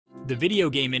The video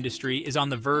game industry is on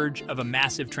the verge of a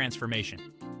massive transformation.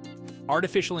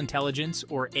 Artificial intelligence,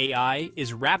 or AI,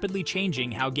 is rapidly changing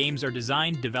how games are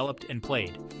designed, developed, and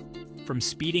played. From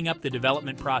speeding up the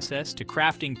development process to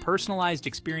crafting personalized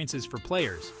experiences for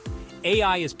players,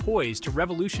 AI is poised to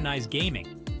revolutionize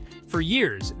gaming. For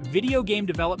years, video game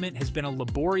development has been a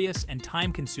laborious and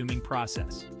time-consuming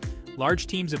process. Large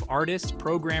teams of artists,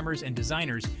 programmers, and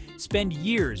designers spend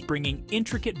years bringing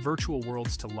intricate virtual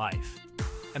worlds to life.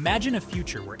 Imagine a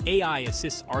future where AI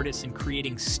assists artists in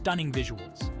creating stunning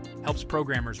visuals, helps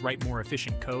programmers write more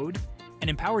efficient code, and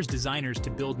empowers designers to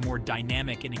build more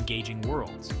dynamic and engaging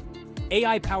worlds.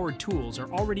 AI-powered tools are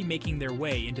already making their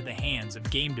way into the hands of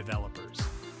game developers,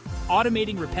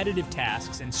 automating repetitive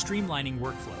tasks and streamlining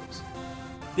workflows.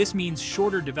 This means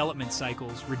shorter development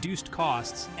cycles, reduced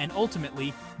costs, and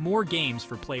ultimately, more games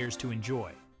for players to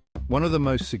enjoy. One of the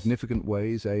most significant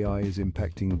ways AI is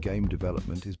impacting game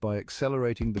development is by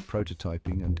accelerating the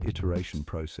prototyping and iteration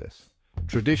process.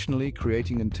 Traditionally,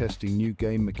 creating and testing new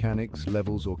game mechanics,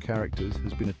 levels, or characters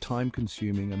has been a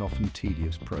time-consuming and often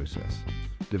tedious process.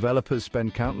 Developers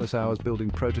spend countless hours building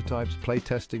prototypes,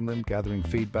 playtesting them, gathering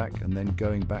feedback, and then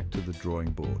going back to the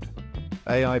drawing board.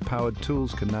 AI-powered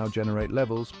tools can now generate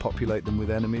levels, populate them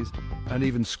with enemies, and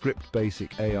even script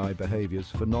basic AI behaviors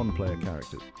for non-player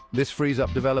characters. This frees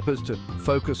up developers to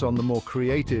focus on the more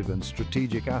creative and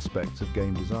strategic aspects of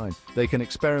game design. They can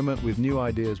experiment with new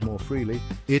ideas more freely,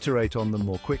 iterate on them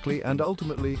more quickly, and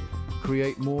ultimately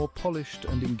create more polished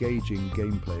and engaging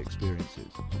gameplay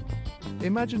experiences.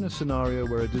 Imagine a scenario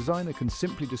where a designer can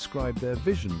simply describe their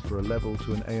vision for a level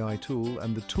to an AI tool,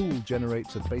 and the tool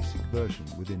generates a basic version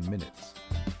within minutes.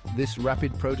 This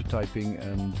rapid prototyping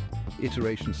and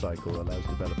iteration cycle allows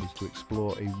developers to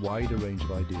explore a wider range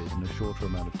of ideas in a shorter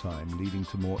amount of time, leading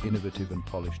to more innovative and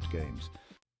polished games.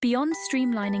 Beyond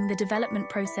streamlining the development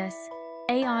process,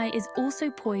 AI is also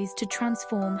poised to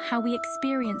transform how we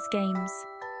experience games.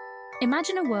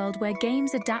 Imagine a world where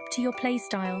games adapt to your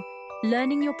playstyle,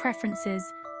 learning your preferences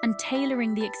and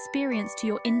tailoring the experience to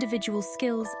your individual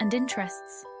skills and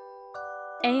interests.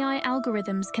 AI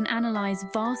algorithms can analyze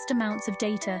vast amounts of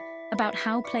data about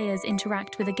how players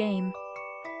interact with a game.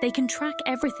 They can track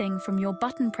everything from your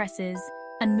button presses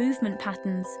and movement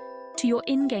patterns to your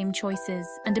in-game choices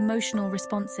and emotional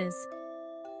responses.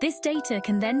 This data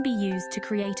can then be used to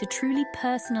create a truly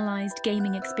personalized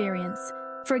gaming experience.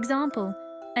 For example,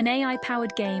 an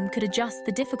AI-powered game could adjust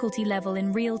the difficulty level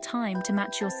in real time to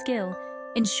match your skill,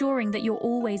 ensuring that you're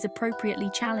always appropriately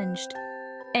challenged.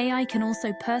 AI can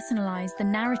also personalize the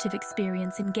narrative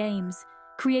experience in games,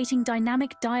 creating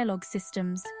dynamic dialogue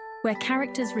systems where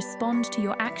characters respond to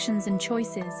your actions and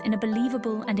choices in a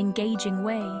believable and engaging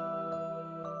way.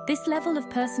 This level of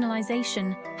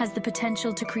personalization has the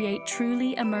potential to create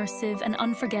truly immersive and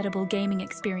unforgettable gaming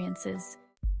experiences.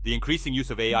 The increasing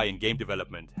use of AI in game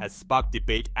development has sparked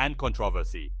debate and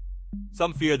controversy.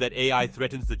 Some fear that AI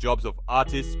threatens the jobs of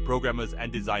artists, programmers,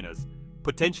 and designers,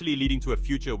 potentially leading to a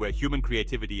future where human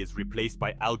creativity is replaced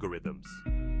by algorithms.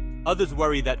 Others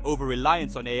worry that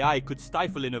over-reliance on AI could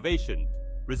stifle innovation,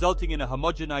 resulting in a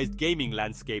homogenized gaming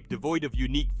landscape devoid of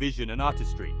unique vision and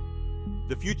artistry.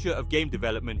 The future of game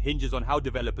development hinges on how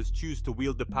developers choose to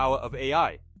wield the power of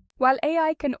AI. While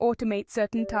AI can automate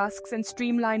certain tasks and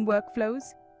streamline workflows,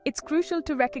 it's crucial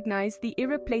to recognize the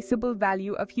irreplaceable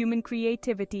value of human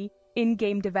creativity in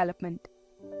game development.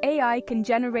 AI can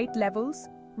generate levels,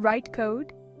 write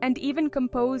code, and even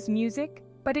compose music,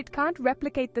 but it can't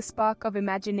replicate the spark of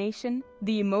imagination,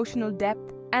 the emotional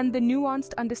depth, and the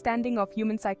nuanced understanding of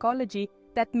human psychology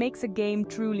that makes a game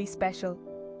truly special.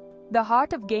 The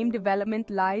heart of game development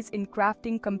lies in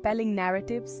crafting compelling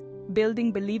narratives,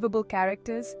 building believable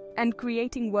characters, and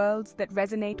creating worlds that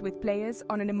resonate with players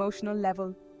on an emotional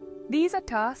level. These are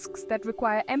tasks that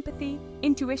require empathy,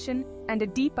 intuition, and a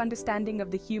deep understanding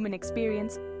of the human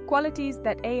experience, qualities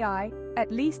that AI, at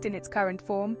least in its current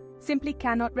form, simply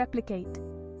cannot replicate.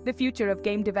 The future of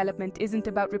game development isn't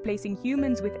about replacing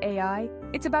humans with AI,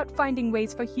 it's about finding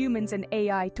ways for humans and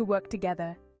AI to work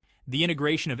together. The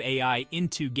integration of AI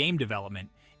into game development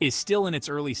is still in its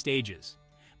early stages,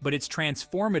 but its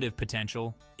transformative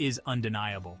potential is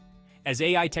undeniable. As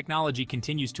AI technology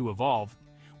continues to evolve,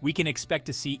 we can expect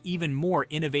to see even more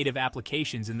innovative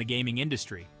applications in the gaming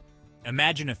industry.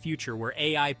 Imagine a future where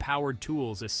AI-powered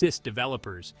tools assist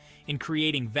developers in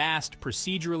creating vast,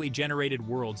 procedurally generated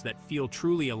worlds that feel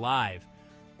truly alive,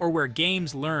 or where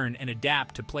games learn and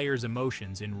adapt to players'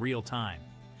 emotions in real time.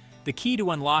 The key to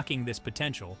unlocking this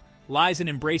potential lies in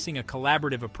embracing a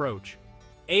collaborative approach.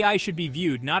 AI should be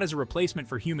viewed not as a replacement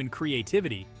for human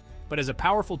creativity, but as a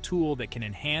powerful tool that can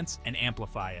enhance and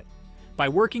amplify it. By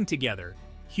working together,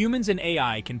 Humans and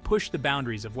AI can push the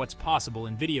boundaries of what's possible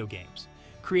in video games,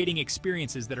 creating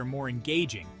experiences that are more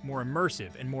engaging, more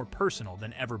immersive, and more personal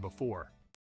than ever before.